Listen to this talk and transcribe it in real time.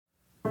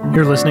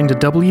You're listening to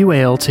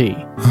WALT.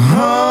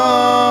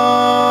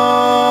 Homegrown.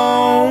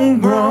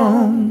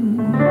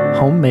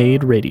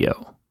 Homemade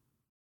radio.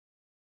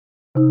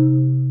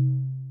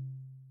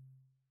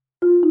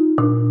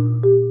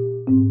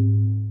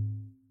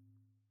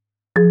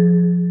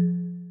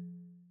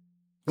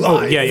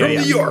 Live from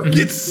New York,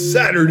 it's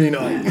Saturday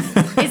night.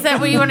 Is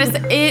that what you want to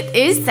say? It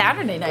is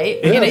Saturday night.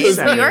 It is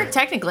New York,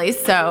 technically,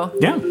 so.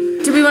 Yeah.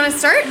 Do we want to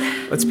start?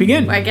 Let's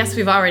begin. I guess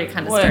we've already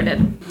kind of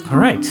started. All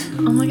right.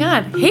 Oh my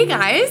god. Hey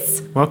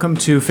guys. Welcome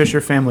to Fisher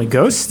Family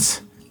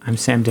Ghosts. I'm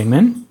Sam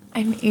Dingman.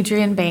 I'm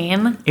Adrienne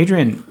Bain.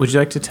 Adrienne, would you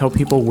like to tell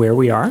people where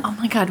we are? Oh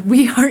my god,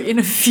 we are in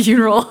a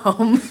funeral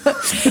home.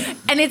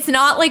 And it's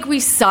not like we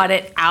sought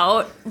it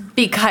out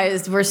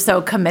because we're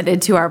so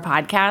committed to our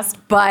podcast,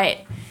 but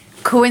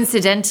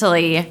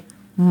coincidentally,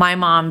 my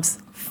mom's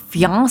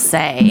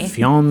fiance.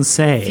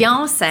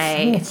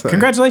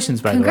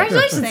 Congratulations, by the way.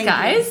 Congratulations,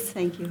 guys.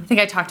 Thank you. I think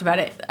I talked about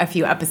it a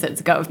few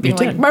episodes ago of being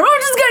You like, did. my mom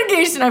just got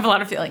engaged and I have a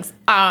lot of feelings.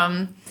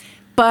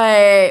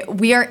 But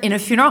we are in a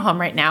funeral home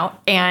right now,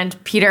 and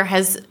Peter,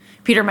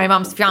 my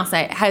mom's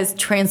fiance, has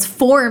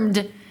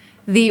transformed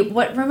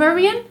what room are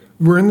we in?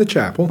 We're in the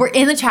chapel. We're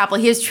in the chapel.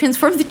 He has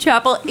transformed the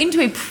chapel into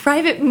a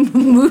private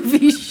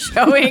movie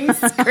showing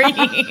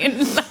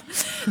screen.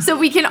 So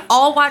we can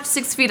all watch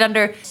 6 Feet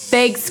Under,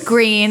 big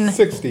screen,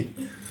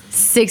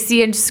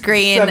 60-inch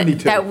screen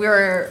 72. that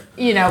we're,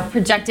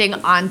 projecting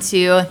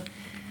onto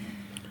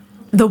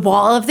the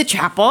wall of the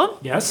chapel.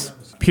 Yes.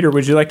 Peter,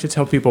 would you like to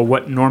tell people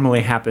what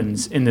normally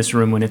happens in this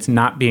room when it's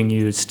not being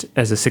used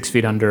as a 6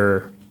 Feet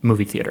Under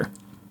movie theater?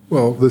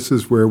 Well, this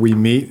is where we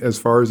meet as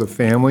far as a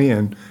family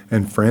and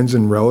friends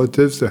and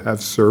relatives to have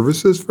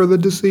services for the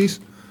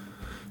deceased.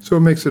 So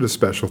it makes it a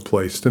special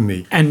place to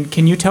meet. And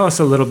can you tell us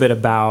a little bit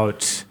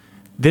about,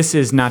 this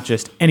is not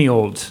just any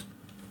old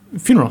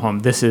funeral home.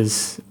 This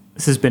has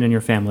been in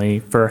your family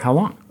for how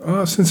long?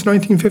 Since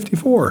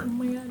 1954. Oh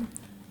my God.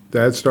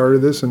 Dad started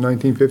this in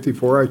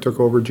 1954. I took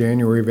over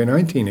January of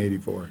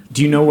 1984.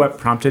 Do you know what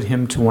prompted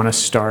him to want to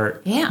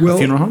start a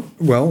funeral home?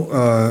 Well,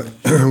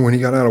 when he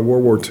got out of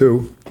World War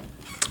II,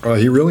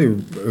 he really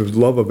was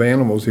love of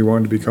animals. He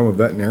wanted to become a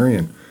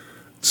veterinarian,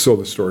 so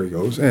the story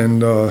goes.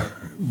 And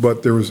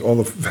but there was all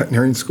the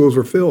veterinarian schools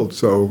were filled.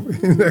 So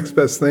the next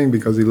best thing,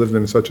 because he lived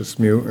in such a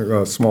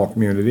small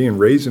community and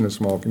raised in a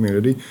small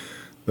community,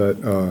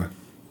 that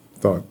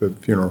thought that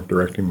funeral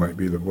directing might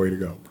be the way to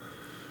go.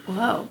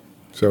 Whoa.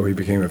 So he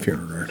became a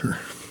funeral director.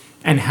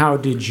 And how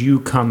did you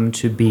come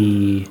to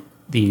be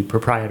the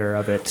proprietor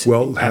of it?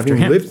 Well, after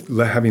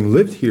having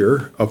lived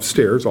here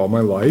upstairs all my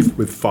life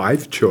with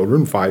 5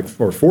 children,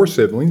 4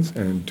 siblings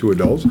and 2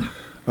 adults,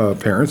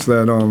 parents,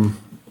 that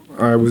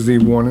I was the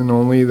one and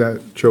only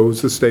that chose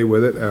to stay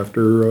with it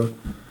after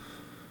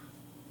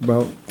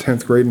about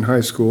 10th grade in high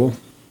school.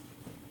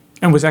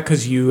 And was that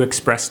because you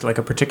expressed like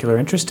a particular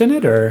interest in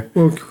it, or?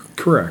 Well,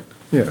 correct.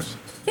 Yes. I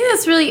think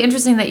that's really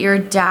interesting that your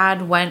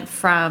dad went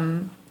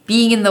from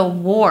being in the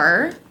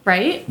war,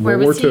 right? Where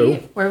was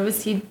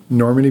he?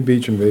 Normandy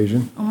Beach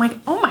invasion. Oh my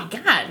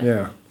God.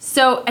 Yeah.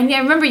 So, and I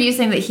remember you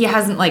saying that he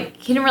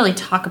didn't really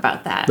talk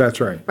about that. That's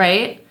right.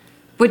 Right?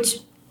 Which,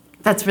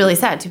 that's really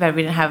sad. Too bad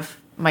we didn't have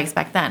mics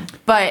back then.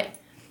 But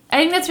I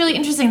think that's really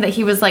interesting that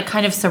he was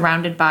kind of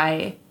surrounded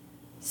by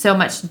so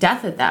much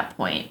death at that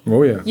point.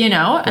 Oh, yeah.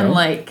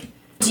 And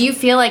do you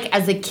feel like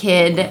as a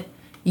kid,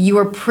 you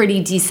were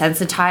pretty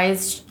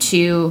desensitized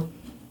to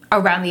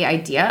around the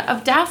idea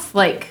of death?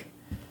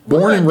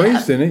 Born and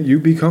raised in it, you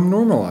become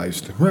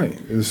normalized. Right.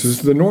 This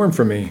is the norm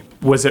for me.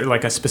 Was there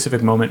like a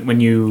specific moment when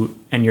you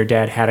and your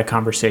dad had a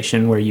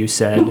conversation where you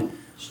said,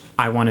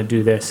 I want to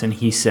do this, and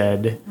he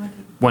said,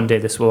 one day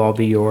this will all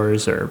be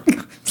yours, or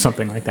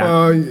something like that?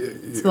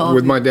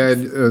 With my dad,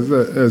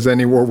 as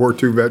any World War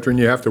II veteran,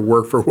 you have to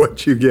work for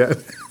what you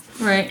get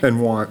Right. and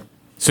want.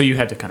 So you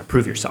had to kind of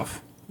prove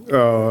yourself.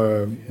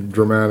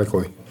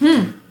 Dramatically.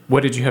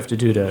 What did you have to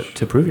do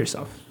to prove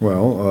yourself?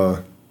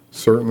 Well,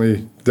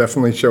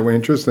 definitely show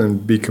interest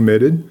and be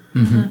committed,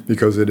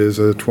 because it is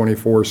a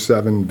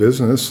 24/7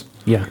 business.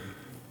 Yeah.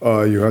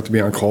 You have to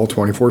be on call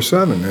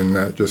 24/7, and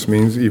that just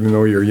means even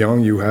though you're young,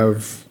 you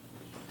have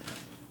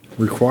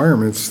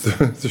requirements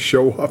to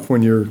show up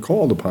when you're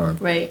called upon.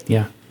 Right.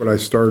 Yeah. But I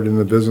started in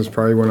the business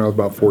probably when I was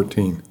about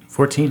 14.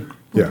 14.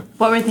 Yeah.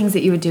 What were things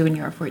that you would do when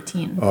you were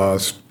 14?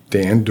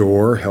 Stand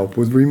door, help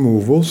with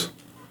removals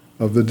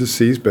of the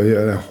deceased, be it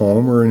at a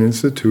home or an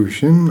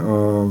institution.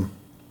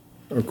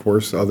 Of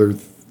course, other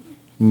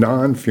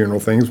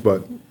non-funeral things,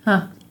 but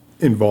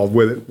involved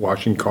with it,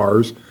 washing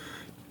cars,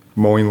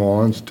 mowing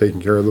lawns, taking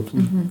care of the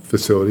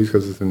facilities,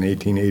 because it's an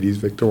 1880s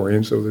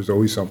Victorian, so there's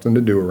always something to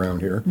do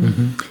around here.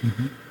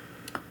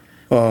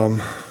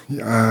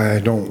 I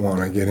don't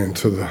want to get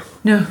into the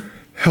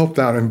helped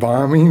out in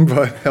bombing,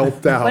 but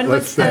helped out, When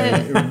let's was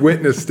say,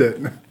 witnessed it.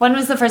 When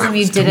was the first time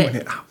you did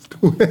it? I was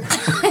doing it.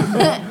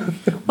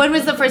 When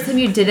was the first time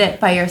you did it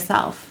by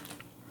yourself?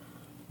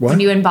 What? When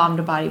you embalmed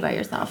a body by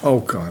yourself?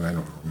 Oh, God, I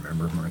don't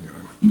remember my God.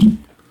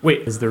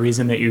 Wait, is the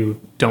reason that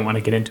you don't want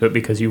to get into it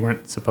because you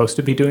weren't supposed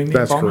to be doing the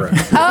That's involvement?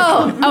 correct.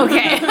 Oh,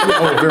 okay.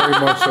 Oh, very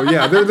much so.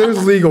 Yeah,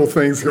 there's legal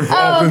things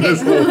involved in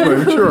this whole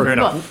thing. Sure. Fair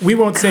enough. We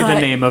won't say the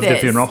cut name of the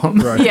this. funeral home.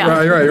 Right.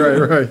 Yeah.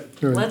 Right.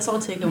 Let's all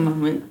take a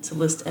moment to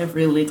list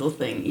every illegal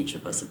thing each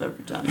of us have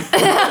ever done.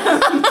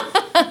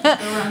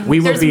 We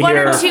will There's be one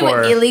here or two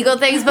for. illegal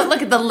things, but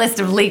look at the list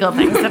of legal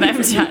things that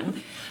I've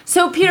done.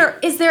 So, Peter,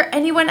 is there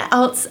anyone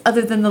else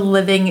other than the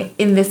living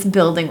in this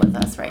building with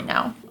us right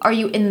now? Are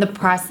you in the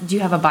process? Do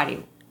you have a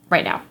body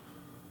right now?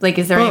 Like,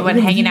 is there anyone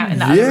hanging out in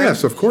the other room?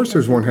 Yes, of course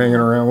there's one hanging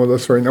around with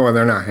us right now. Well,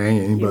 they're not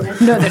hanging, but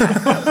No, they're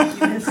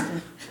not.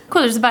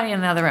 Cool, there's a body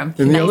in the other room.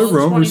 in the Nice. other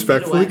room, 20 feet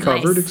respectfully away.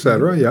 covered, Nice.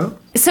 etc. Yeah.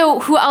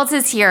 So, who else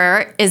is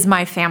here is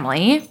my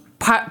family,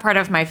 part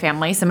of my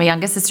family. So, my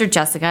youngest sister,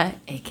 Jessica,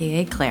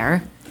 aka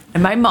Claire,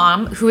 and my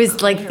mom, who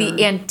is like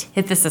the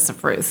antithesis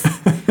of Ruth.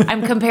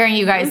 I'm comparing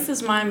you guys. Ruth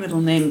is my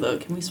middle name, though.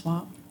 Can we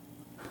swap?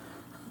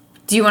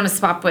 Do you want to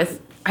swap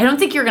with? I don't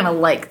think you're gonna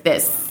like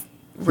this,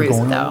 Ruth,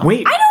 going though. on?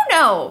 Wait. I don't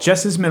know.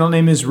 Jess's middle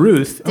name is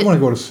Ruth, I want to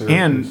go to Syracuse.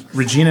 and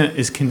Regina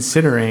is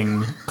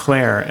considering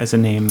Claire as a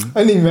name.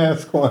 I need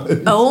mask on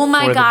it. Oh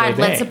my For the God!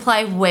 day. Let's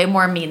apply way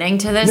more meaning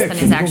to this Nick, than can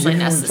is you go actually get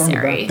me one? It's on the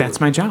necessary. back.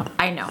 That's my job.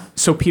 I know.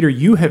 So, Peter,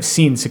 you have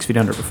seen 6 Feet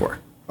Under before.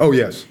 Oh,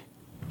 yes.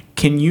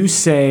 Can you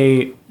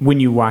say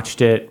when you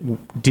watched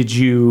it, did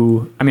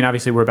you? I mean,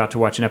 obviously, we're about to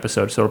watch an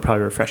episode, so it'll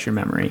probably refresh your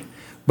memory.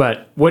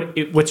 But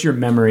what's your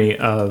memory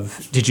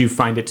of? Did you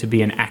find it to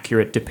be an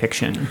accurate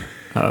depiction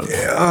of?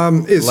 It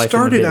Life in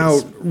started the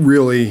biz. out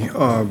really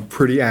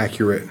pretty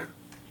accurate,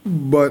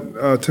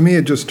 but to me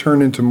it just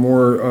turned into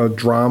more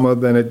drama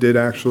than it did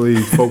actually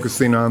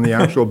focusing on the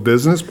actual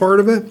business part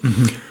of it,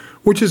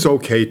 which is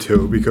okay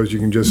too because you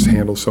can just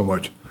handle so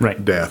much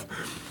Right. death.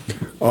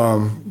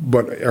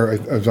 But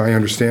as I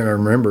understand, I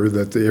remember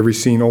that every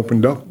scene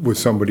opened up with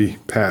somebody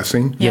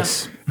passing.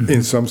 Yes.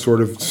 In some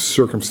sort of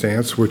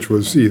circumstance, which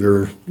was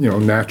either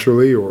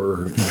naturally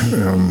or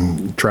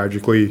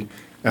tragically,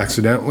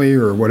 accidentally,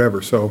 or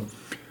whatever. So,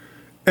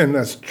 and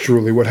that's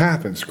truly what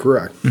happens.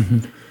 Correct.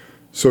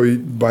 So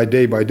by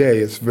day,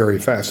 it's very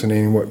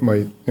fascinating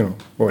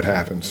what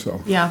happens.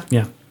 So Yeah.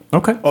 Yeah.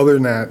 Okay. other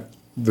than that,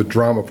 the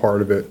drama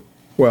part of it,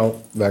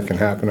 well, that can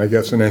happen, I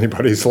guess, in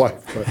anybody's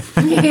life. But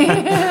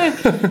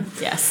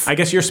Yes. I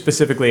guess you're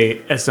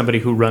specifically as somebody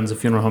who runs a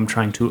funeral home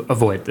trying to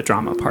avoid the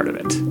drama part of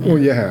it. well,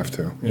 you have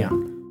to. Yeah.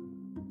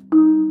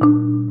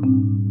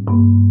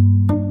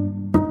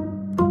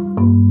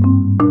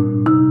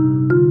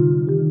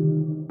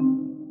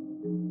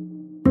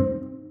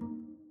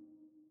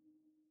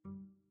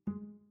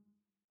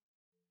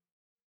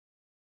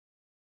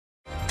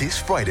 This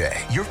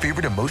Friday, your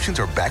favorite emotions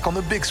are back on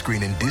the big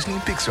screen in Disney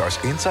and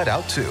Pixar's Inside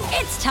Out 2.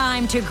 It's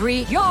time to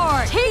greet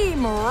your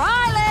Team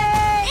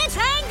Riley. It's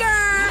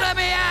anger. Let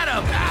me at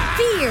him!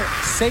 Fear.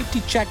 Safety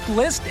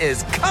checklist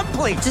is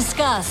complete.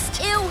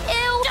 Disgust. Ew.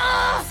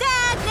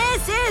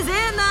 Sadness is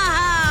in the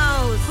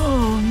house.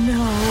 Oh,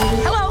 no.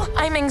 Hello,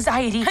 I'm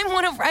anxiety. I'm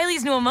one of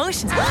Riley's new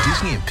emotions.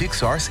 Disney and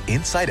Pixar's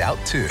Inside Out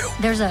 2.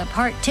 There's a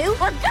part 2?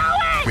 We're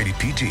going! Rated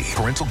PG.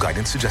 Parental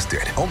guidance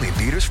suggested. Only in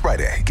theaters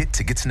Friday. Get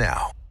tickets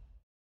now.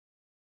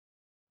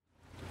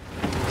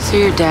 So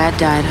your dad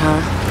died,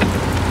 huh?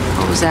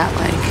 What was that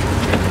like?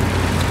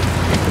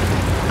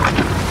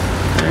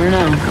 I don't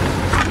know.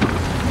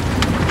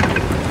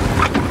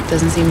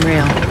 Doesn't seem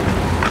real.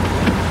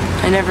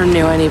 I never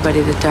knew anybody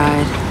that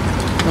died.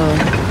 Well,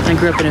 I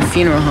grew up in a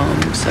funeral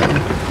home, so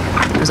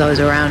I was always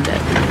around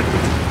it.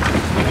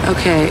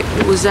 Okay,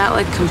 was that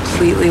like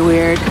completely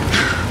weird?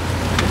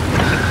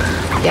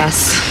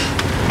 Yes.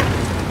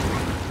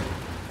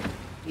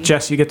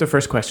 Jess, you get the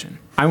first question.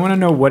 I want to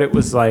know what it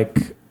was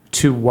like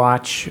to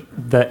watch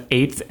the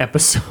 8th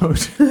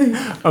episode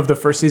of the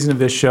first season of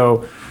this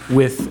show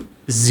with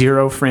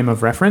zero frame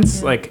of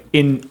reference. Like,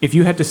 if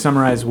you had to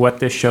summarize what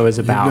this show is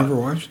You've about never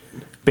watched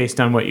it?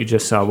 based on what you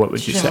just saw, what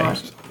would you say?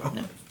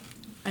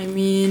 I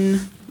mean,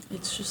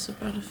 it's just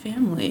about a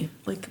family,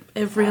 like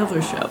every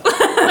other show.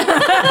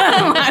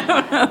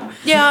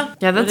 Yeah. Yeah,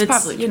 But that's it's,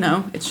 probably.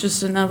 it's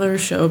just another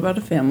show about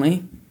a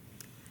family,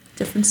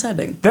 different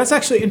setting. That's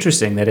actually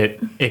interesting that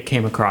it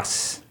came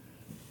across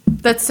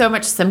That's so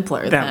much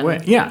simpler that than, way.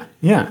 Yeah,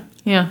 yeah.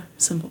 Yeah.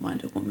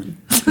 Simple-minded woman.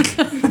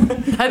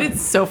 That is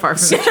so far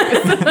from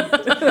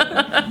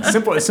the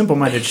truth.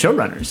 Simple-minded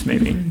showrunners,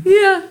 maybe.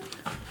 Yeah.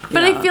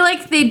 But Yeah. I feel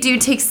like they do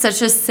take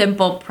such a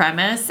simple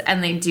premise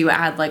and they do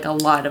add like a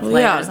lot of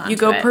layers onto you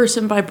go it.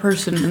 person by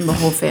person in the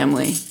whole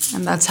family,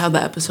 and that's how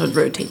the episode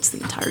rotates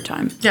the entire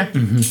time. Yeah.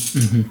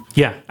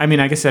 Yeah, I mean,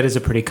 I guess that is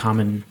a pretty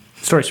common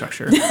story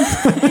structure.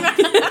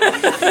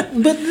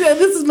 But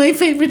this is my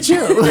favorite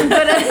show.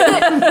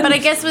 But I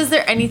guess, was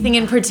there anything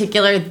in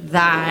particular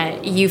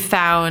that you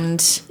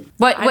found?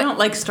 What? I don't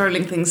like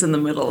starting things in the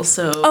middle,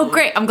 so. Oh,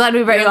 great. I'm glad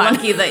we brought you You're on.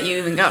 lucky that you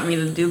even got me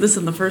to do this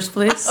in the first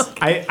place.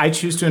 I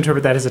choose to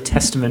interpret that as a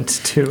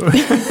testament to,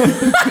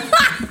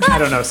 I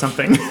don't know,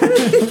 something.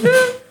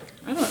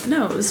 I don't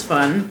know. It was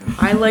fun.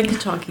 I like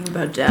talking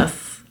about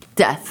death.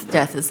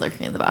 Death is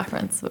lurking in the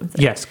background. So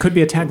Yes, could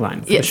be a tagline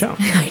for the show.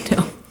 I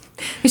know.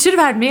 You should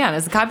have had me on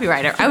as a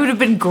copywriter. I would have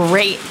been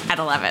great at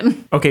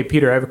 11. Okay,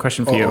 Peter, I have a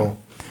question for you.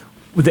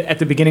 At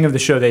the beginning of the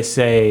show, they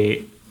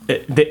say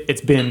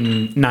it's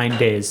been 9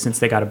 days since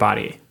they got a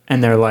body.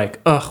 And they're like,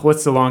 ugh,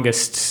 what's the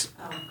longest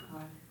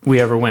we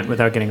ever went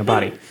without getting a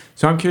body?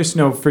 So I'm curious to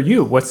know, for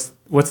you, what's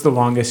the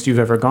longest you've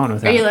ever gone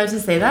without Are you allowed to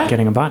say that?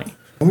 getting a body?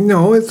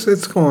 No,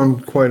 it's gone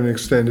quite an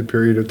extended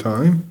period of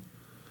time.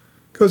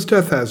 Because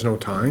death has no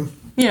time.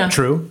 Yeah.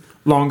 True.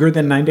 Longer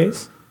than 9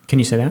 days? Can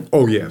you say that?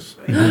 Oh, yes.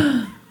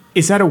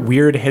 Is that a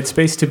weird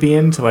headspace to be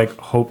in, to like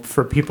hope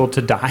for people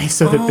to die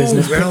so that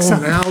business picks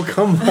up? Now,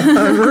 come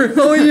on.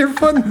 Really? You're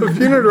putting the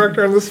funeral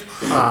director on the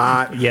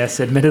spot.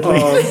 Yes, admittedly.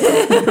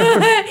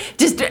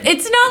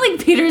 It's not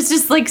like Peter's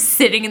just like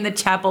sitting in the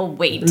chapel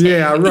waiting.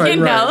 Yeah, right,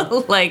 You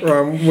know, like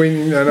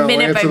waiting, and I'll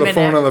minute by answer the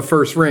phone minute. on the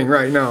first ring.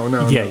 Right, no.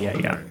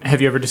 Yeah.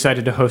 Have you ever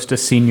decided to host a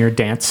senior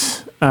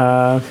dance?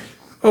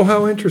 Oh,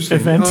 how interesting.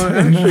 Event?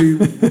 Actually,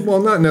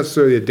 well, not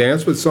necessarily a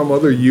dance, but some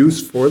other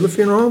use for the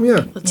funeral home,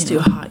 yeah. Let's do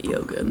hot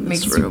yoga in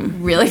this makes room. you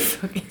really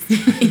focus.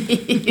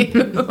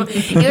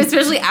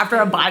 Especially after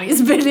a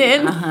body's been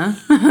in.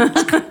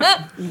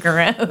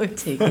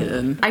 Gross. Take it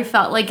in. I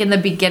felt like in the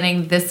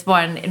beginning, this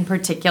one in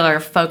particular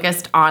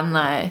focused on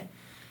the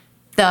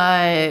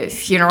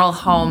funeral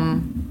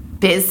home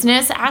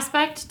business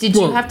aspect. Did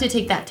you have to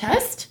take that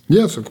test?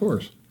 Yes, of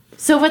course.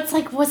 So what's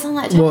on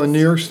that test? Well, in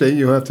New York State,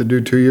 you have to do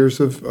 2 years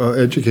of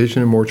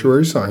education in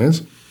mortuary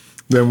science.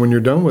 Then when you're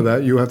done with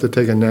that, you have to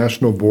take a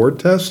national board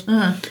test.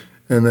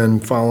 And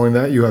then following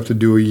that, you have to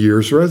do a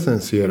year's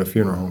residency at a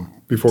funeral home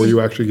before you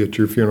actually get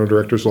your funeral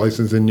director's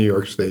license in New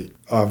York State.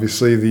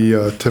 Obviously,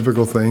 the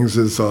typical things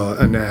is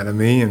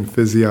anatomy and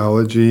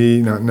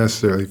physiology, not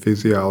necessarily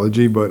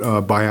physiology,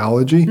 but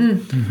biology,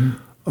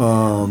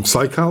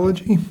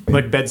 psychology.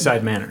 Like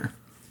bedside manner.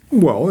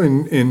 Well,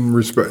 in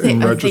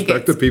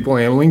retrospect of people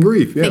handling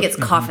grief, yeah. I think it's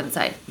coffin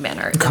side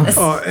manner.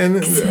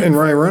 And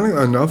ironic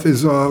enough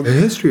is a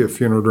history of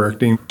funeral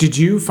directing. Did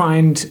you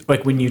find,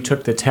 like, when you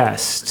took the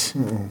test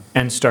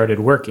and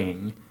started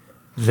working,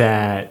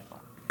 that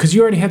because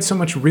you already had so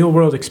much real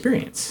world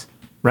experience,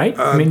 right?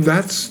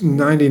 That's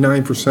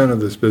 99% of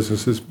this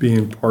business is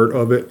being part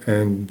of it,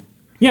 and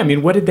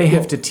what did they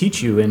have to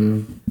teach you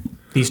in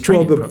these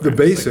training programs? The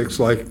basics,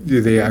 like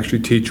they actually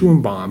teach you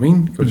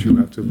embalming, because you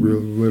have to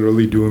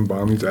literally do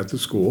embalmings at the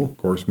school. Of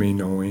course, me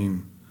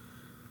knowing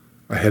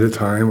ahead of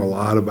time a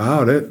lot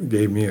about it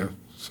gave me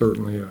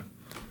certainly a...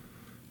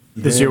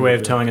 This is your way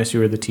of telling us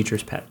you were the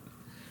teacher's pet.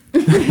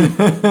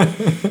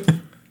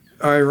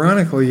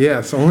 Ironically,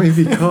 yes, only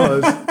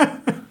because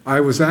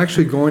I was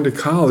actually going to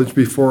college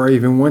before I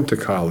even went to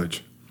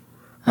college.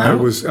 I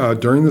was,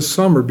 during the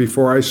summer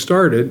before I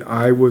started,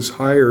 I was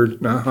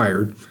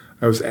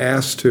I was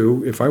asked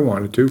to, if I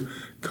wanted to,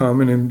 come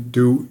in and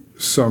do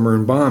summer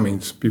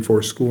embalmings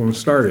before school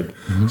started.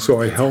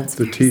 So I helped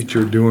the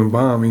teacher do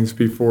embalmings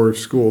before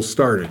school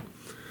started,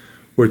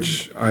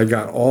 which I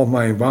got all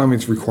my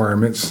embalmings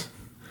requirements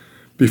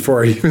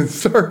before I even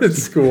started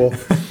school.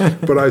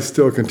 But I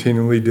still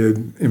continually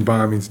did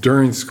embalmings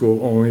during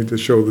school, only to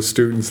show the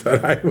students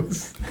that I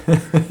was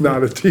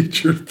not a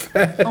teacher.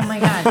 Oh my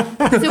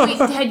God. So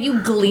had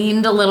you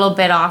gleaned a little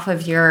bit off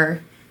of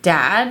your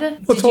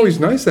dad? Well, it's always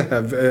nice to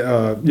have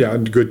a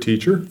good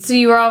teacher.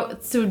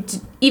 So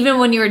even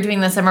when you were doing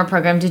the summer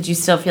program, did you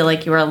still feel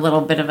like you were a little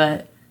bit of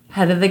a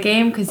head of the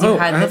game because you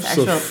had this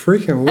actual?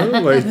 Freaking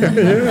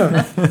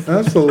yeah,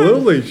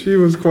 absolutely. She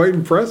was quite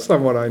impressed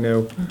on what I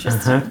knew.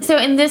 Interesting. So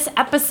in this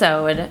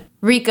episode,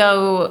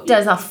 Rico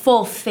does a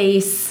full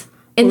face.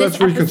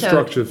 That's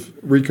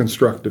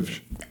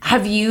reconstructive.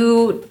 Have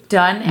you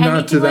done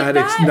anything like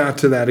that? Not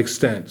to that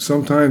extent.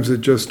 Sometimes it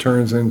just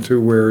turns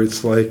into where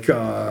it's like,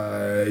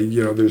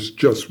 there's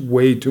just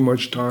way too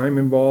much time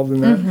involved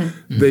in that.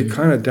 They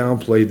kind of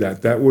downplayed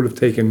that. That would have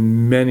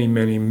taken many,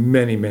 many,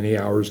 many, many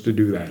hours to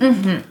do that.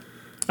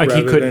 Like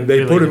he couldn't.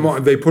 They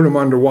put him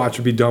under watch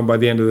to be done by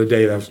the end of the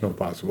day. That's no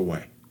possible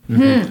way.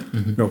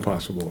 No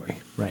possible way.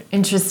 Right.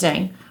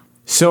 Interesting.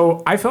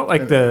 So I felt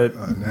like the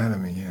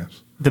anatomy,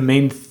 yes. The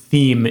main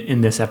theme in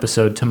this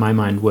episode, to my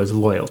mind, was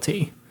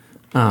loyalty,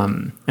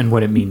 and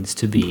what it means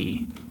to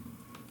be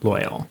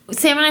loyal.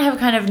 Sam and I have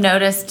kind of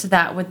noticed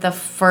that with that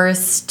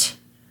first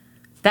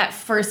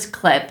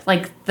clip,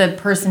 like the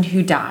person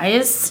who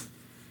dies,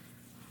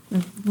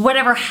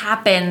 whatever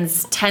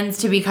happens tends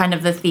to be kind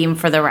of the theme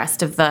for the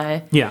rest of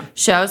the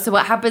show. So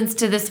what happens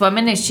to this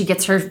woman is she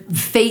gets her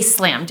face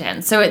slammed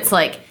in. So it's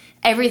like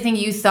everything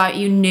you thought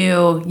you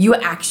knew, you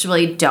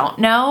actually don't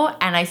know.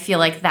 And I feel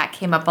like that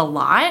came up a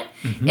lot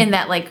in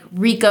that, like,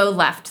 Rico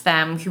left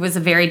them, who was a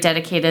very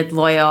dedicated,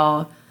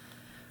 loyal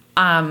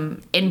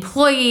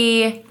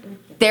employee.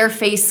 Their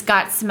face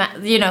got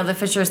the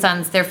Fisher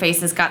sons, their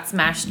faces got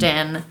smashed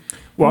in.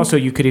 Well, also,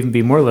 you could even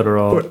be more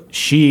literal.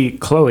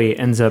 Chloe,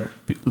 ends up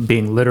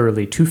being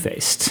literally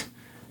two-faced.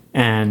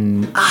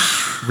 And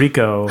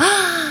Rico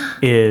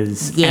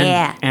is...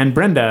 And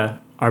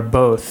Brenda are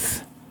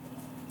both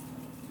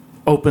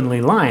openly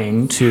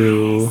lying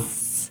to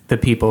the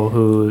people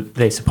who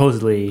they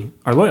supposedly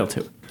are loyal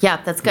to.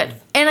 Yeah, that's good.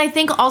 And I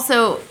think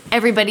also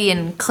everybody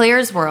in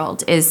Claire's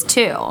world is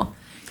too.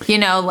 You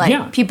know,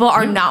 like people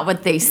are not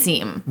what they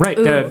seem. Right.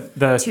 Ooh,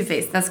 the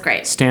Two-Face, that's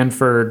great.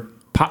 Stanford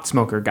pot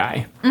smoker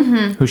guy,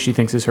 who she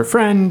thinks is her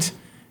friend,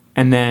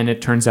 and then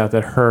it turns out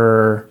that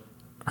her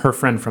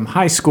friend from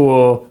high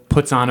school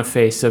puts on a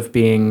face of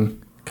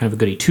being kind of a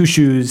goody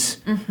two-shoes,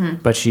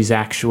 but she's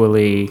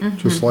actually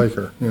just like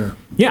her.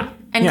 Yeah.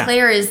 And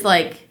Claire is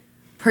like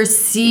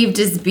perceived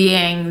as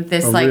being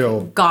this A like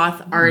real-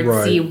 goth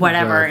artsy right,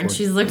 whatever, exactly. and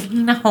she's like,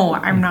 no,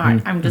 I'm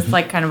not. I'm just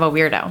like kind of a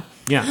weirdo.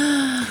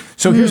 Yeah.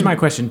 So here's my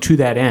question to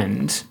that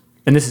end,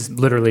 and this is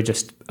literally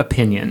just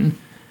opinion.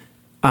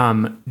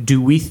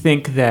 Do we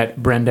think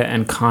that Brenda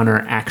and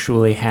Connor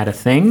actually had a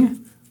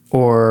thing,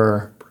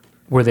 or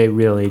were they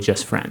really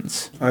just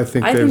friends? I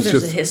think I there's think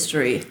there's just a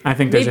history. I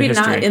think there's a maybe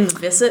history. not in the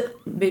visit.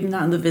 Maybe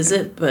not in the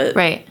visit, but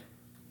Right.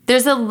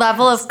 There's a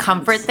level of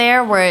comfort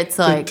there where it's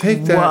like, to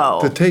take that.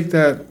 whoa. To take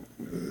that.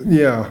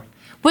 Yeah.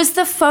 Was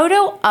the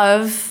photo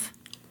of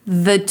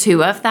the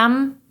two of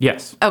them?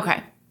 Yes.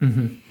 Okay.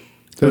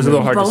 It was a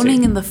little hard to boning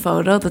see. in the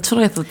photo. That's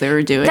what I thought they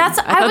were doing. I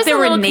thought was they a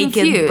were little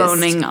naked confused.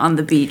 boning on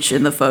the beach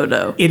in the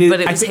photo. It is-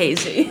 but it I was thi-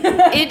 hazy.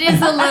 It is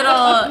a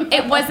little,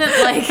 it wasn't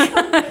like,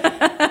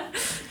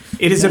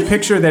 It is a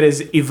picture that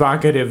is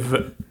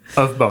evocative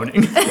of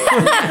boning.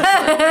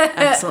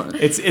 Excellent.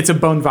 It's a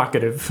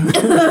bone-vocative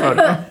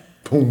photo.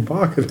 Boom,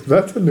 vocative.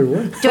 That's a new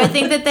one. do I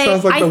think that they,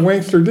 Sounds like the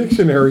Wankster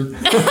Dictionary.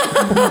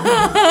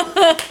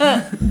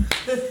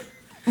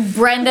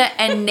 Brenda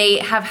and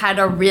Nate have had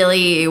a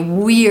really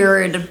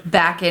weird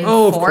back and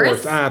Oh, of forth.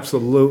 course,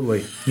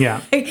 absolutely.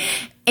 Yeah.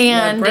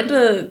 And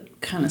Brenda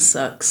kind of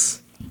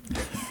sucks.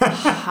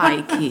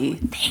 High key.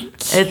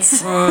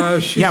 It's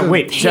Yeah,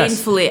 wait, Jess.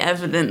 painfully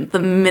evident the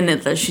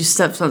minute that she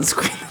steps on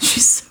screen that she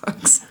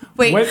sucks.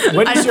 wait, What is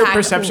your unpack-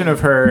 perception of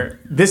her?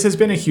 This has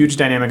been a huge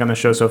dynamic on the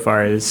show so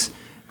far. Is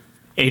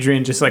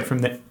Adrian just like from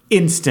the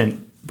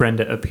instant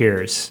Brenda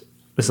appears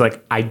was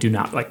like, I do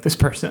not like this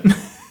person.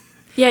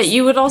 Yeah,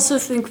 you would also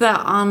think that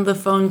on the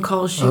phone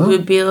call she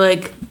would be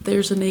like,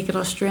 "There's a naked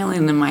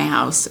Australian in my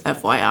house,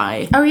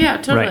 FYI." Oh yeah,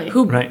 totally. Right.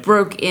 Who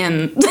broke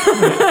in?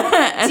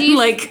 And Do you-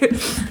 like,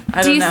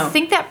 I Do don't you know.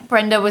 think that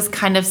Brenda was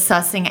kind of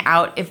sussing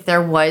out if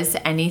there was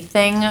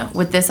anything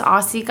with this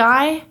Aussie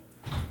guy?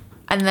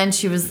 And then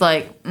she was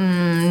like,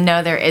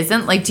 no, there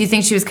isn't. Like, do you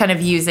think she was kind of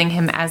using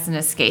him as an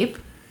escape?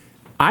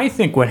 I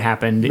think what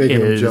happened Making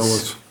him is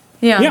jealous.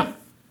 Yeah.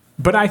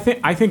 But I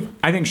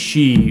think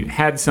she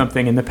had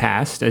something in the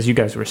past, as you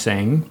guys were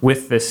saying,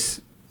 with this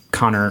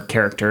Connor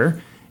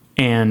character,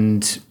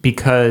 and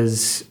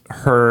because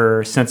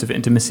her sense of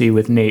intimacy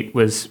with Nate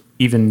was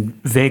even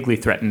vaguely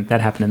threatened, that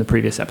happened in the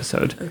previous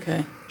episode.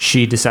 Okay.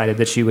 She decided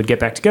that she would get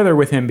back together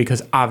with him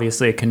because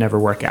obviously it can never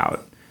work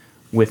out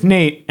with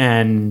Nate,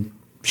 and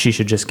she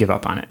should just give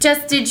up on it.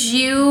 Jess, did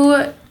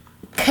you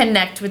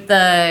connect with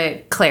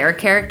the Claire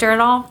character at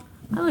all?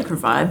 I like her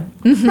vibe.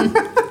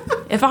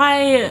 If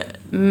I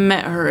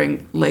met her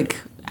in like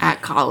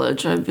at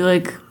college, I'd be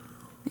like,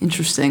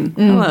 interesting.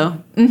 Hello.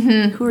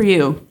 Who are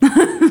you?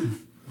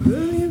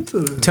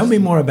 Tell me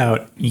more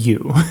about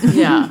you.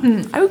 Yeah.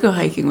 I would go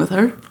hiking with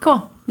her.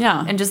 Cool.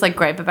 Yeah. And just like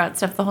gripe about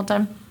stuff the whole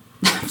time?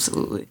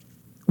 Absolutely.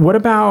 What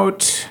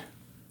about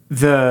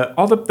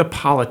all the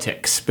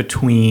politics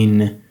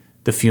between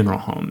the funeral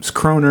homes,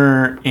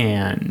 Kroner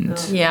and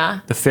Yeah.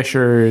 the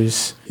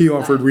Fishers? He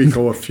offered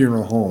Rico a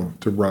funeral home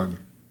to run,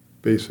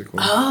 basically.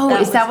 Oh,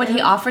 is that what he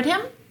offered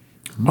him?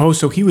 Oh,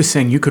 so he was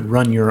saying you could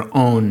run your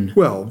own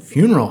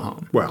funeral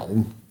home.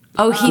 Well,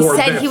 Oh, he For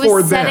said them- he for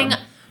was them. setting.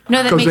 No,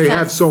 that because makes they sense.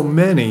 have so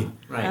many.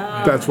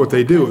 Right. That's what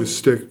they do is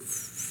stick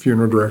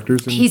funeral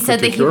directors in He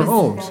said that he particular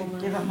was-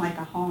 homes. Give them like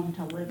a home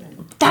to live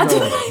in. That's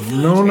what I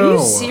No, no.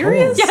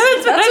 serious? Yeah,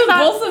 that's what I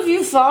thought. Both of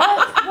you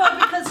thought? Well,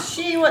 because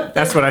she would.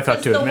 That's what I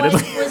thought too, The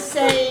admittedly. wife was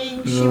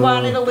saying she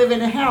wanted to live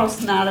in a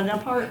house, not an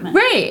apartment.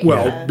 Right.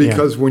 Well,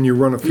 because when you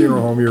run a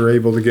funeral home, you're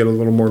able to get a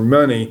little more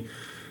money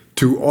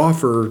to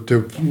offer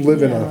to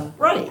live in a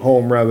Right.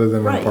 home rather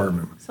than an Right.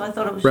 apartment, So I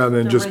thought it was rather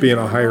than the just being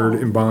a regular hired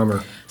home.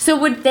 embalmer. So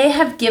would they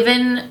have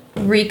given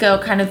Rico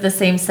kind of the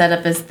same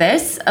setup as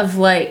this of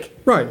like,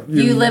 Right.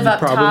 You live up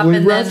top probably,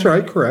 and that's then-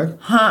 right, correct.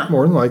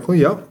 More than likely,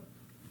 yep.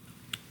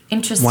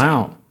 interesting.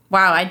 Wow.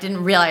 Wow, I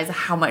didn't realize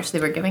how much they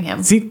were giving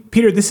him. See,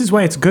 Peter, this is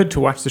why it's good to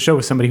watch the show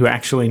with somebody who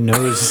actually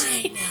knows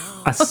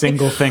a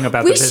single thing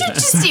about We the should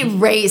business. just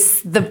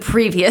erase the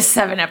previous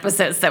 7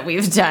 episodes that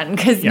we've done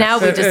because now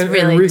we just and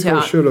really Rico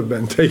don't. should have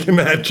been taking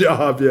that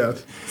job,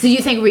 yes. So you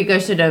think Rico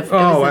should have? it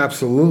Oh, was a-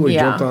 absolutely.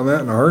 yeah. Jumped on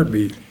that in a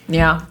heartbeat.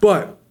 Yeah.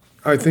 But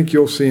I think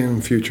you'll see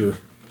in future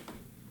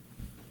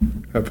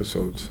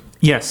episodes.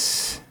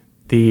 Yes,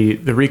 the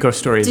Rico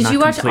story is Did not you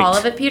watch complete. all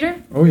of it, Peter?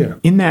 Oh, yeah.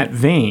 In that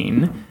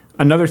vein,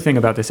 another thing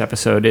about this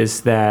episode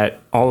is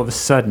that all of a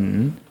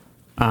sudden,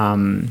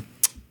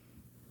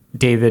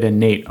 David and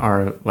Nate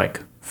are like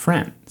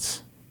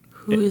friends.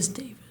 Who is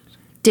David?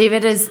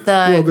 David is the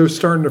Well, they're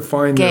starting to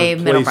find gay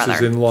their middle places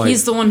brother. in life.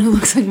 He's the one who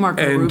looks like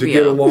Marco and Rubio. to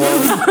get along.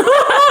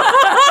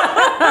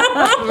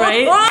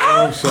 Right?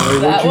 I'm sorry.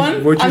 That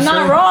one? What'd you I'm say?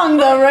 not wrong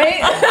though, right?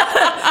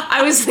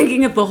 I was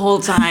thinking it the whole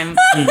time.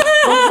 The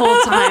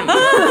whole time.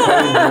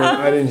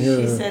 I didn't hear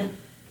She her. said,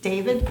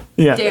 David?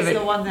 Yeah. It's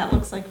the one that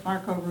looks like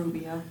Marco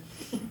Rubio.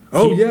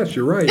 Oh, yes,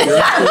 you're right. You're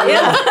absolutely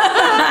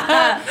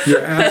right.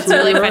 You're That's really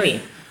absolutely right.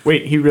 funny.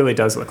 Wait, he really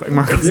does look like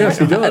Marco. Yes,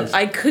 he does.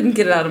 I couldn't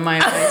get it out of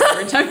my eyes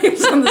every time he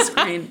was on the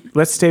screen.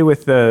 Let's stay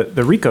with the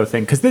Rico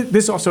thing, because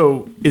this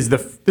also is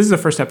this is the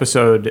first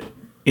episode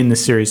in the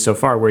series so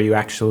far where you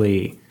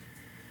actually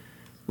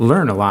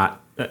learn a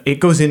lot. It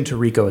goes into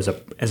Rico as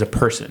a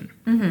person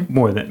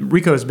more than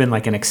Rico has been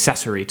like an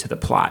accessory to the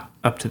plot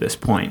up to this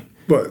point.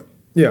 But,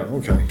 yeah,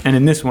 okay. And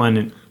in this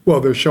one, Well,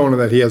 they're showing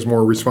that he has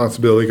more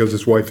responsibility because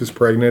his wife is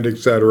pregnant, et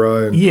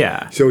cetera. And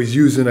Yeah. so he's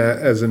using that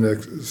as an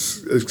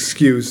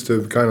excuse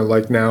to kind of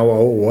like now,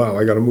 oh, wow,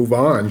 I got to move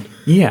on.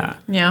 yeah,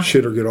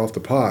 Shit or get off the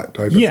pot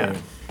type of yeah,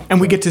 thing.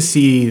 and we get to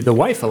see the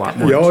wife a lot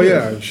more. Yeah, oh, too.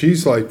 yeah.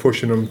 She's like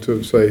pushing him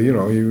to say, you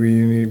know,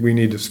 we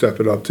need to step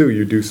it up too.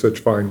 You do such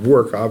fine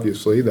work,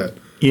 obviously, that,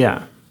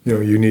 Yeah. you know,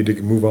 you need to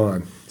move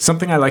on.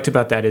 Something I liked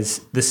about that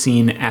is the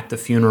scene at the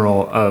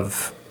funeral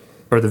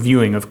or the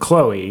viewing of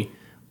Chloe,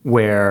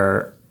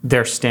 where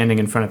they're standing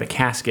in front of the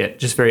casket,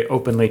 just very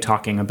openly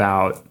talking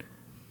about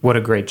what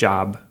a great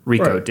job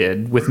Rico Right.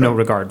 did with no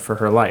regard for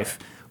her life,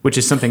 which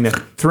is something that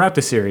throughout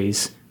the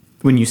series,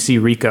 when you see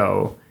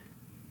Rico,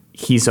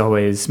 he's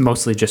always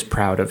mostly just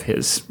proud of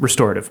his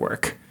restorative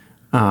work,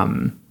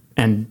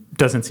 and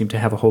doesn't seem to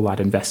have a whole lot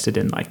invested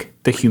in like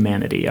the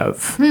humanity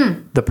of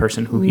the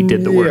person who he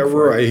did the work Yeah,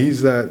 for. right.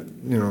 He's that,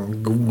 you know,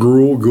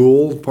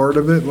 ghoul part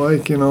of it,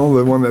 like, you know,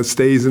 the one that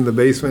stays in the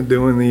basement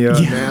doing the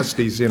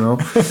nasties, you know,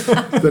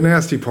 the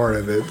nasty part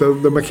of it,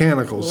 the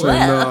mechanicals.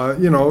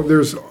 And, you know,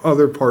 there's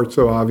other parts,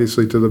 so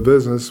obviously, to the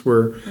business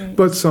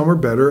but some are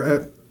better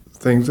at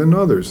things than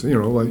others, you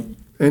know, like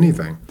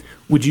anything.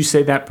 Would you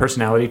say that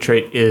personality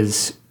trait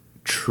is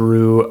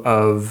true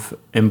of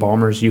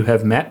embalmers you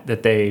have met,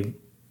 that they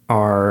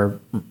are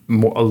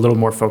a little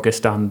more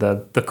focused on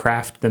the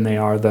craft than they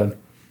are the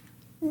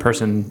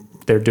person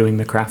they're doing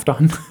the craft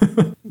on?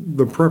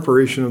 The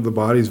preparation of the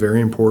body is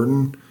very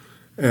important,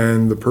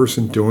 and the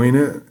person doing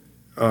it,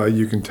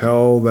 you can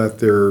tell that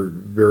they're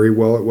very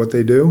well at what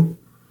they do,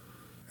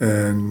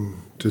 and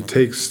to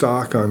take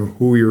stock on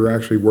who you're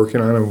actually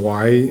working on and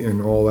why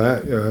and all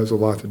that has a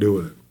lot to do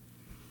with it.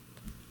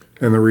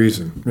 And the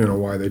reason, you know,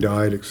 why they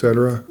died,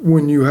 etc.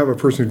 When you have a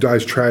person who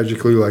dies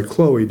tragically like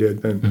Chloe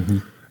did,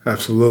 then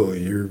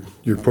absolutely,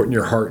 you're putting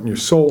your heart and your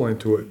soul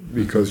into it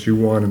because you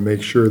want to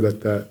make sure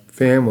that that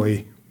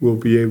family will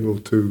be able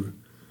to,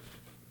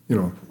 you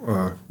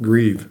know,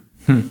 grieve.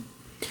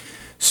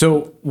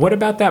 So what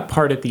about that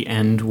part at the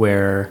end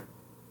where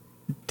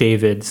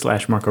David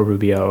 / Marco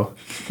Rubio...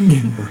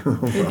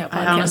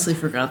 I honestly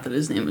forgot that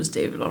his name was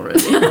David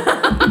already.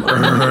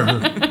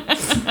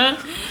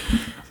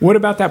 What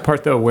about that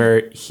part, though,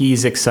 where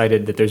he's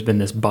excited that there's been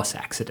this bus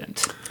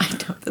accident?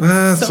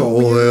 That's a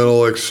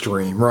little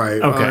extreme,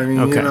 right? Okay, I mean,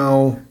 okay. you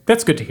know...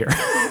 That's good to hear.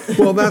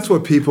 Well, that's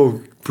what people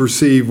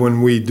perceive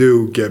when we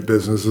do get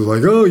business. Is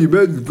like, oh,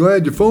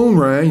 glad your phone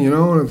rang, you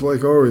know? And it's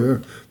like, oh, yeah,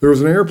 there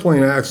was an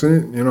airplane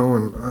accident, you know?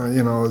 And,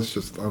 you know, it's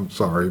just, I'm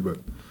sorry, but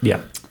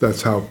Yeah.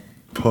 that's how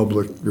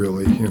public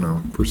really, you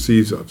know,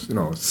 perceives us. You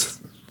know, it's...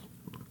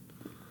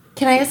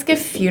 Can I ask a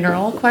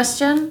funeral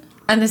question?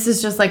 And this is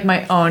just like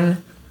my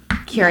own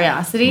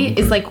curiosity.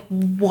 Is like,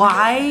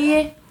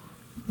 why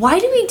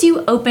do we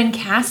do open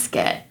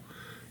casket?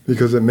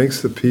 Because it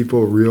makes the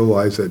people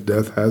realize that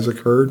death has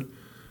occurred.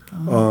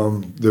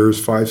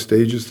 There's 5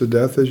 stages to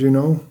death, as you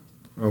know.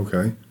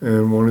 Okay.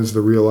 And one is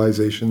the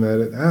realization that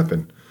it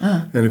happened.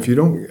 And if you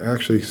don't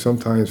actually,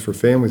 sometimes for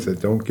families that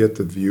don't get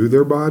to view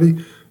their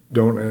body,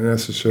 don't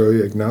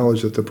necessarily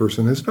acknowledge that the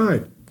person has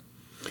died.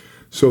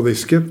 So they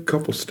skip a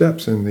couple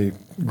steps in the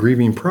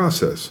grieving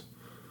process,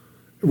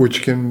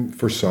 which can,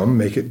 for some,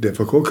 make it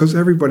difficult because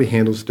everybody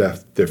handles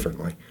death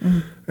differently.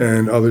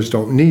 And others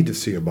don't need to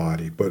see a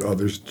body, but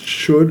others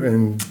should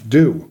and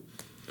do.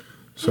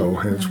 So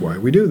hence why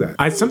we do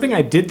that. Something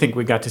I did think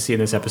we got to see in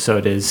this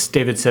episode is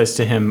David says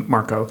to him,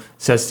 Marco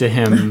says to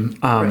him,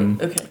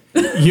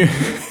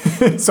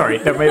 Okay. sorry,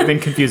 that might have been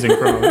confusing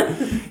for a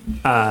moment.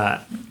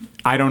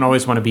 I don't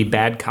always want to be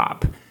bad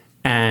cop.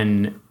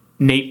 And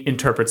Nate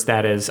interprets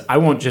that as, I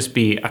won't just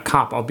be a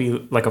cop, I'll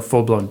be like a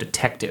full-blown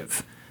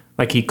detective.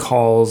 Like he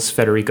calls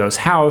Federico's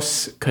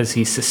house because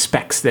he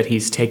suspects that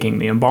he's taking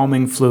the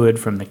embalming fluid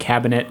from the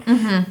cabinet.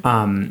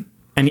 And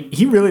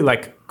he really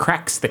like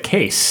cracks the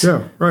case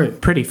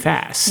pretty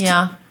fast.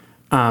 Yeah.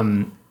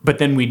 But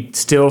then we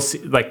still see,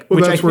 like... Well,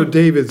 which that's I where think,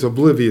 David's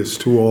oblivious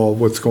to all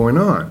what's going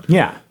on.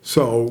 Yeah.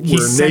 So He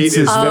where Nate senses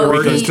is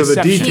more Federico's into the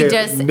deception. detail, He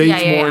just-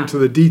 Nate's yeah. more into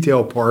the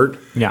detail part.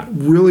 Yeah.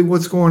 Really,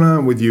 what's going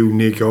on with you,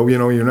 Nico? You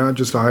know, you're not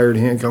just a hired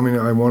hand coming.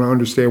 I want to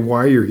understand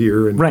why you're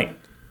here. And, Right.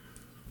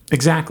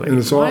 Exactly. And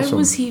it's Why awesome.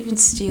 was he even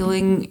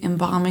stealing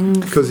embalming?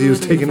 Because he was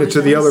fluid in taking the it to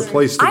first the other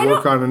place? place to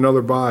work on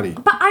another body.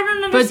 But I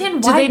don't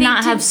understand do why they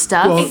not have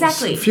stuff? Well,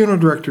 Exactly. Funeral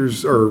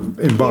directors or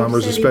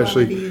embalmers He said he wanted to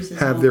especially use his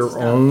have own their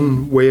stuff.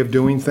 own way of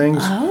doing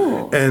things.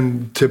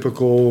 and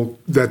typical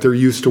that they're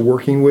used to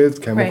working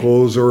with,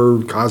 chemicals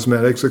or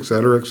cosmetics, et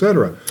cetera, et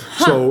cetera.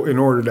 So in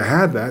order to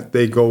have that,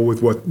 they go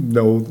with what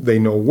they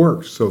know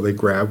works. So they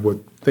grab what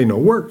they know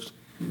works.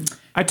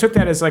 I took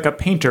that as like a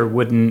painter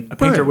would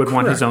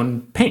want his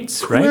own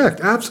paints, right?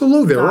 Correct.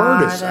 Absolutely. They're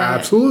artists. it.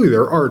 Absolutely.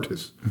 They're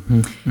artists.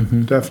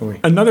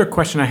 Definitely. Another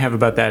question I have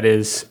about that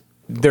is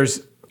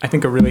there's, I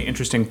think, a really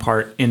interesting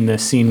part in the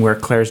scene where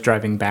Claire's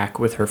driving back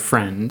with her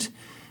friend,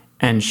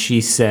 and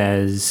she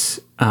says,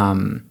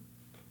 her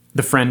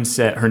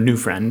new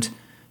friend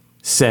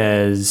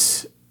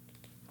says,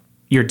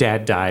 "Your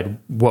dad died.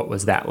 What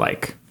was that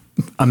like?"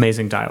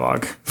 Amazing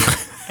dialogue.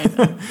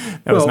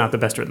 That was not the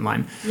best written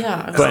line.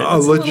 Yeah, But I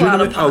was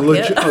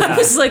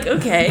like,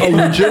 okay. A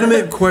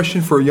legitimate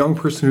question for a young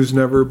person who's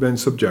never been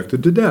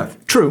subjected to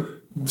death. True.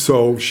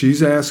 So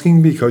she's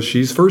asking because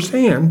she's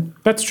firsthand.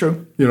 That's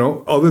true. You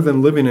know, other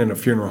than living in a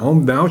funeral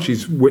home, now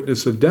she's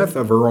witnessed the death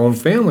of her own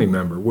family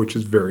member, which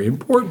is very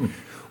important.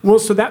 Well,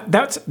 so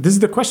this is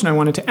the question I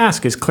wanted to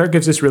ask. Is Claire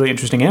gives this really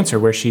interesting answer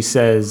where she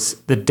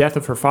says the death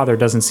of her father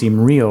doesn't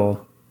seem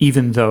real,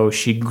 even though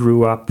she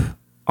grew up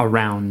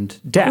around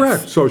death.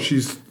 Correct. So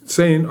she's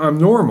saying I'm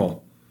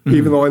normal.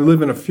 Even though I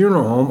live in a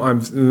funeral home,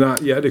 I'm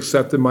not yet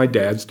accepted my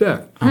dad's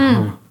death.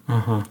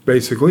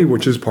 Basically,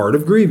 which is part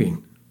of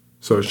grieving.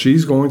 So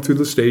she's going through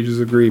the stages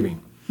of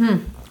grieving.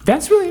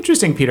 That's really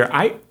interesting, Peter.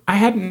 I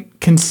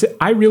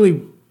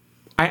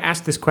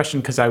asked this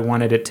question because I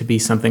wanted it to be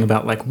something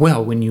about like,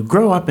 well, when you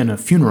grow up in a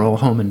funeral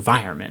home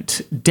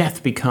environment,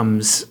 death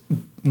becomes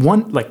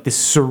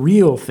this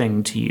surreal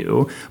thing to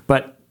you,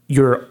 but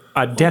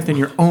a death in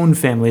your own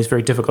family is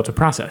very difficult to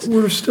process.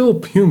 We're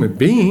still human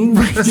beings.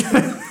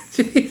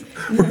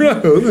 We're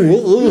not.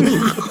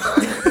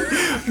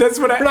 That's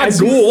what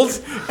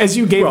as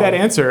you gave that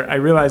answer, I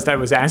realized I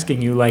was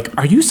asking you, like,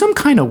 are you some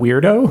kind of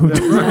weirdo?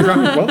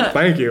 Well,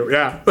 thank you.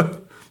 Yeah.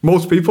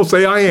 Most people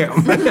say I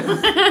am.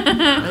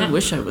 I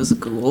wish I was a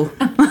ghoul.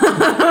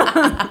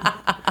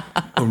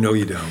 Oh, no,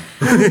 you don't.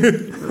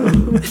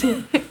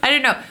 I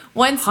don't know.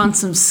 Once on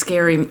some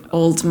scary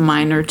old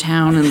miner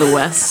town in the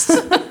West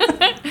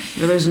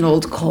where there's an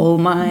old coal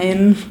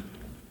mine.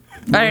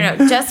 I don't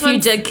know. Just a few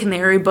once, dead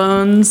canary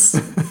bones.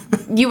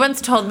 You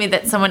once told me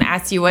that someone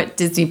asked you what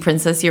Disney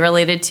princess you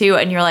related to,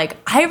 and you're like,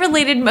 I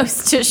related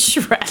most to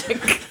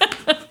Shrek.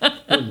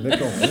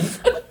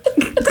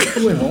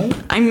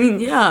 I mean,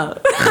 yeah.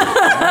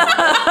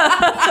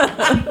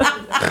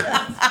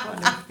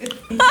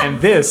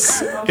 And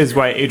this is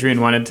why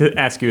Adrian wanted to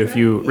ask you if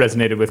you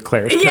resonated with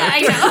Claire's character. Yeah,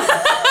 I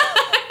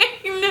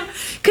know.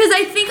 Because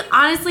I think,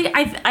 honestly,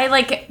 I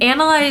like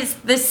analyze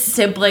the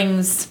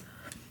siblings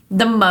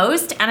the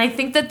most, and I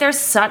think that they're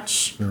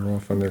such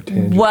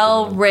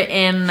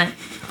well-written,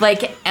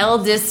 like,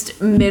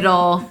 eldest,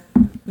 middle,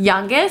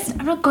 youngest.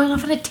 I'm not going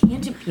off on a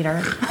tangent,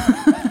 Peter.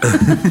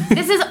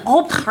 This is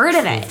all part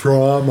of it.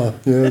 Drama,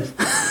 yes.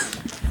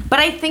 But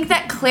I think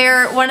that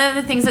Claire, one of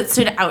the things that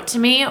stood out to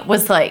me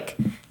was, like,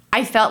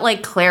 I felt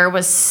like Claire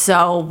was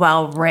so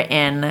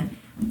well-written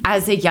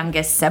as a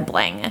youngest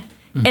sibling.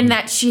 In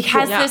that she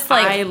has this,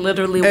 like... I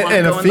literally want to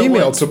and go a in the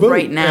female woods to boot.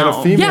 right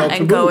now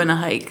and go on a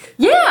hike.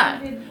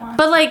 Yeah.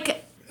 But,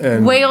 like,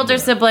 way older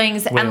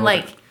siblings. And,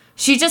 like,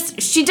 she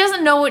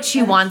doesn't know what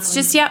she wants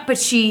just yet, but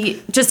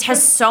she just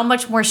has so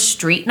much more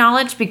street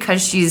knowledge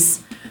because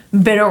she's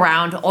been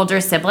around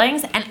older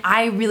siblings. And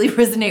I really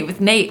resonate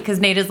with Nate because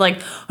Nate is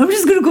like, I'm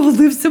just going to go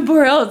live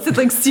somewhere else and,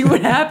 like, see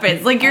what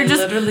happens. Like, you're I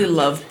just... literally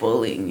love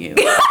bullying you.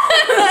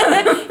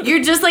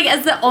 You're just, like,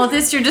 as the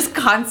oldest, you're just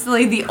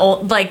constantly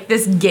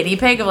this guinea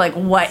pig of, like,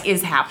 what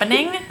is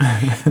happening.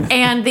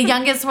 And the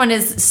youngest one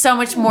is so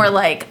much more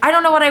like, I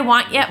don't know what I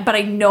want yet, but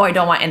I know I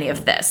don't want any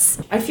of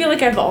this. I feel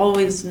like I've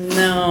always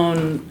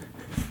known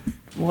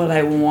what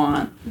I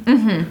want.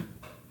 Mm-hmm.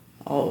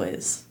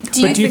 Always.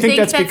 Do you think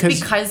that's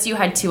because you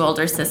had two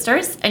older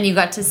sisters and you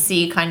got to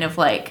see kind of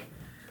like,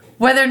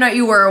 whether or not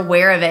you were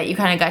aware of it, you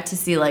kind of got to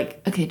see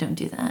like, okay, don't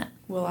do that.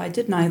 Well, I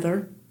did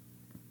neither.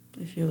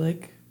 I feel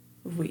like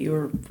of what you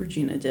or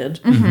Regina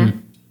did. Mm-hmm.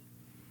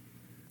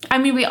 I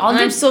mean, we all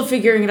did. I'm still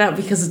figuring it out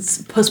because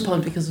it's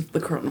postponed because of the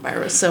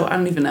coronavirus, so I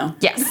don't even know.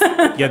 Yes.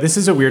 Yeah, this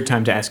is a weird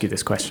time to ask you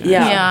this question.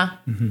 Yeah.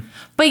 Mm-hmm.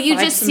 But you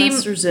 5 just seem...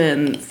 semesters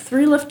in,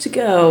 3 left to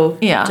go.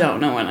 Yeah. Don't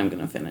know when I'm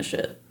going to finish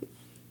it.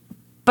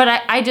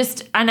 But I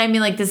just, and I mean,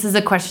 like, this is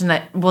a question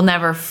that will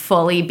never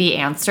fully be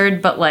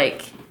answered, but,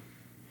 like,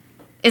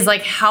 is,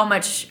 like, how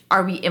much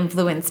are we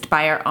influenced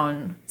by our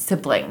own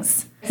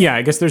siblings? Yeah,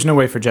 I guess there's no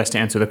way for Jess to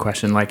answer the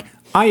question, like,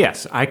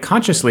 yes, I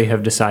consciously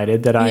have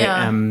decided that I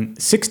am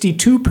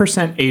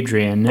 62%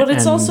 Adrian. But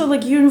it's also,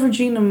 like, you and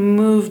Regina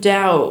moved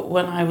out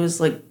when I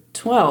was, like,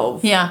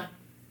 12. Yeah.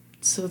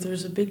 So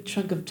there's a big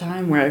chunk of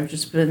time where I've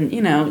just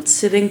been,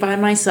 sitting by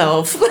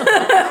myself.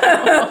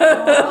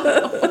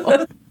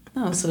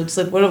 No, so it's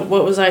like, what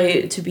was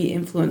I to be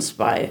influenced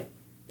by?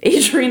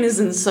 Adrian is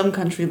in some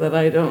country that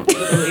I don't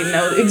really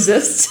know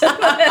exists.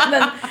 And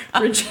then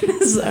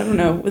Regina's, I don't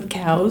know, with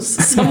cows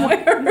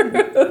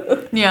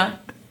somewhere. Yeah.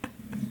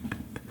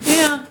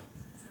 Yeah.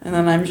 And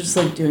then I'm just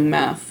like doing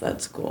math.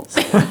 That's cool.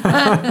 So.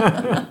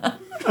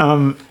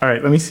 All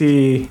right, let me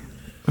see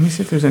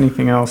if there's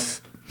anything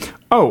else.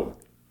 Oh,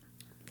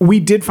 we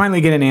did finally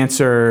get an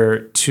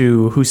answer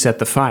to who set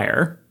the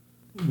fire.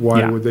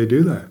 Why would they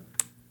do that?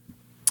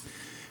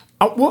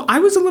 Oh, well, I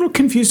was a little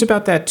confused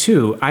about that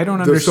too. I don't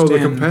understand. So the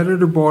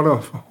competitor bought a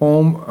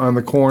home on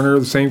the corner,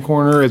 the same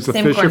corner as the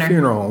Fisher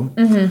Funeral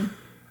Home,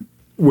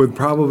 with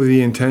probably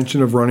the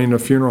intention of running a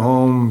funeral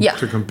home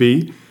to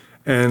compete.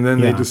 And then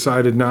they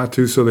decided not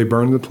to, so they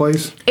burned the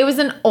place? It was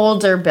an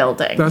older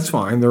building. That's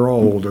fine. They're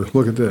all older.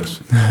 Look at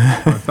this.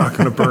 I'm not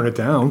going to burn it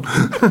down.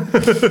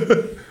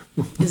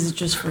 Is it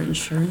just for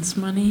insurance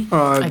money?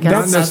 Not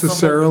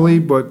necessarily,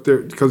 but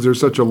because they're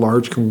such a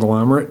large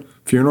conglomerate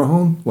funeral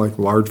home, like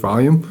large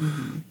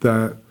volume,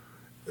 that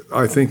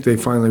I think they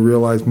finally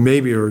realized,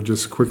 maybe or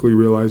just quickly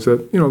realized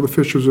that, the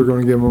Fishers are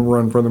going to give them a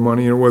run for the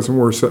money, and it wasn't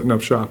worth setting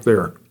up shop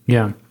there.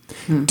 Yeah.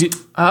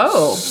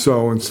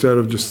 So instead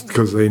of just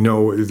because they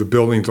know the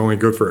building's only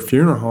good for a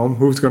funeral home,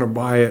 who's going to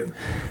buy it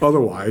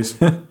otherwise?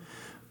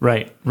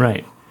 Right.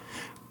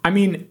 I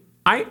mean,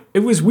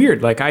 it was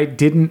weird. Like, I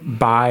didn't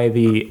buy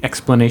the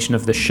explanation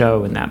of the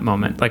show in that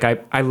moment. Like,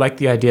 I liked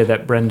the idea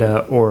that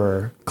Brenda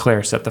or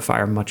Claire set the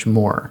fire much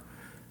more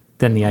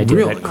than the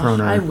idea that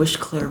Kroner... I wish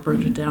Claire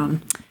burned it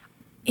down.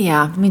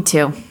 Yeah, me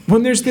too. Well,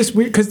 there's this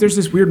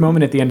weird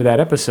moment at the end of that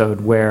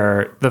episode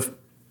where the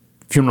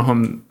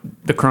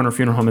Kroner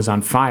funeral home is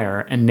on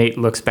fire, and Nate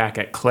looks back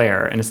at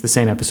Claire, and it's the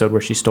same episode where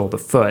she stole the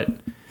foot,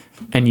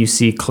 and you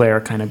see Claire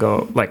kind of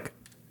go, like,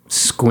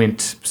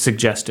 squint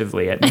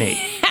suggestively at Nate.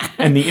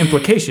 And the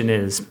implication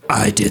is,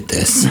 I did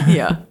this.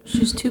 Yeah.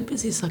 She's too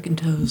busy sucking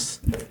toes.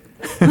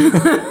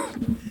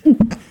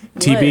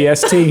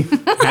 TBST.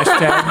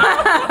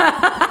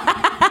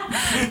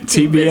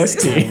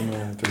 #TBST.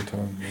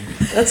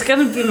 That's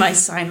going to be my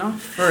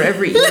sign-off for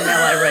every email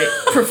I write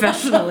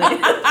professionally.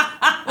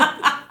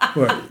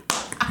 What?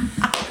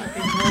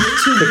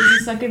 Too busy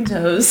sucking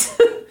toes.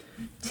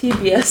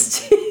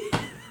 TBST.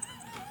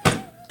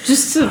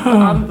 Just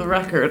on the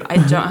record, I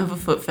don't have a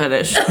foot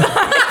fetish.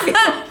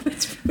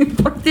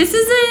 This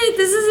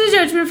is a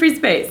judgment-free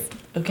space.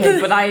 Okay,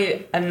 but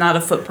I am not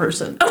a foot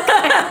person.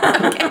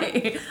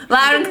 Okay.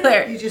 Loud and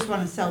clear. You just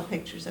want to sell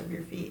pictures of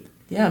your feet.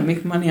 Yeah,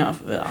 make money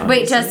off of it. Obviously.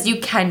 Wait, Jess, you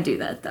can do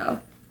that though.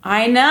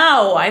 I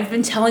know. I've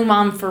been telling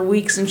Mom for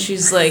weeks, and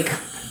she's like,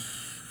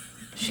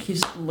 she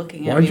keeps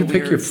looking at me. Why'd you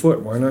pick your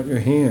foot? Why not your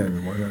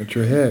hand? Why not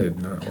your head?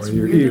 Why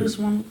your ears?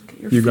 Want to look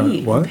at your You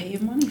feet. got what? Pay you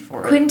money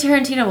for it. Quentin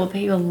Tarantino will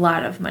pay you a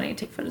lot of money to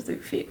take photos of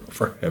your feet.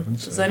 For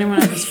heaven's sake. Does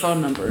anyone have his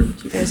phone number?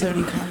 Do you guys have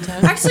any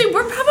contact? Actually,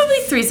 we're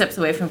probably 3 steps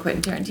away from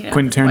Quentin Tarantino.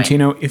 Quentin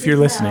Tarantino, if you're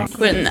listening.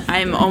 Quentin,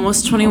 I'm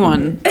almost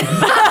 21.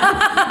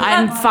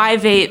 I'm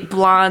 5'8",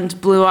 blonde,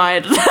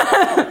 blue-eyed.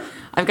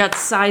 I've got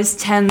size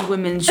 10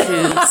 women's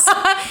shoes.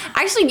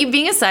 Actually, you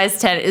being a size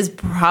 10 is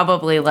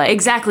probably like...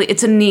 Exactly.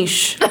 It's a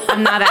niche.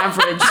 I'm not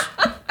average.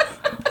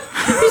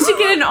 You should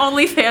get an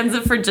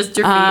OnlyFans for just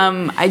your feet.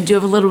 I do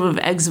have a little bit of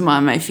eczema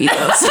on my feet,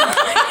 though.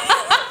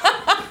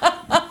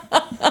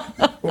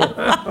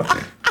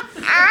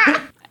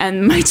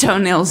 And my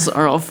toenails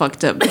are all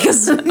fucked up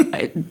because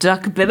I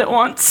duck bit it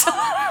once.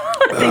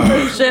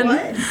 My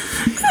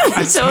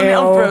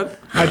toenail broke.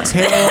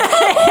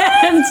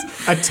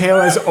 A tale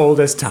as old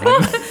as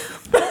time.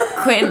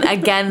 Quentin,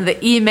 again, the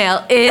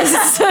email is...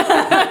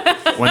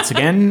 Once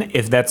again,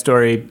 if that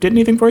story did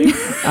anything for you,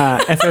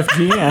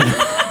 FFG and...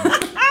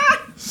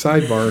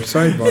 Sidebar. This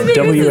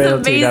is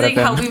amazing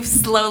how we've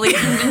slowly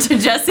turned into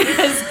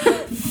Jessica's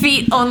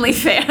feet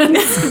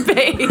OnlyFans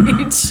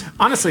page.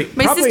 Honestly,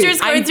 my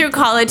sister's going through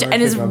college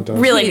and is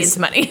really needs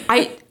money.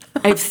 I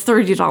have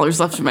 $30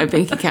 left in my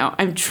bank account.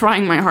 I'm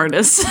trying my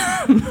hardest.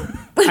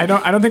 I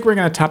don't think we're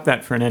gonna top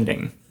that for an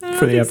ending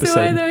for the episode.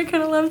 So either. I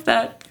kind of love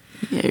that.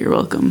 Yeah, you're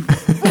welcome.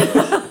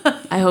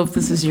 I hope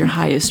this is your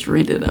highest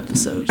rated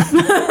episode.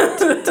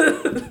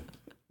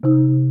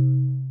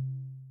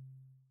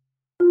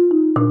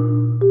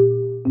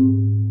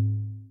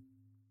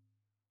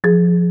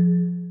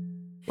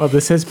 Well,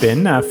 this has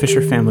been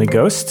Fisher Family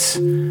Ghosts.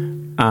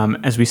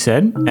 As we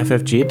said,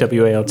 FFG,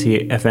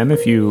 WALT-FM,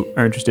 if you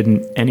are interested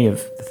in any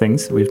of the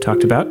things that we've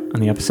talked about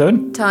on the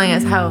episode. Telling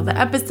us how the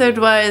episode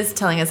was,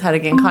 telling us how to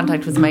get in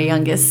contact with my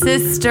youngest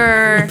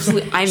sister.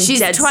 She's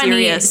dead 20,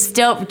 serious.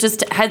 still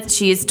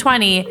she's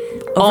 20,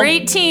 over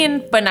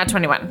 18, but not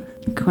 21.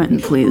 Quentin,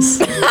 please.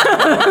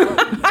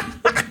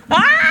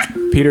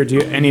 Peter, do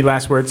you any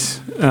last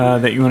words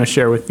that you want to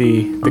share with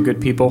the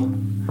good people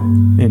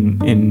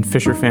in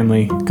Fisher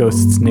Family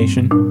Ghosts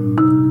Nation?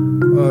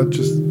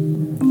 Just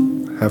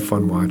have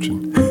fun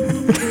watching.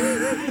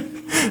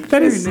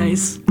 That is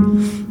nice.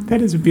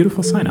 That is a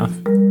beautiful sign-off.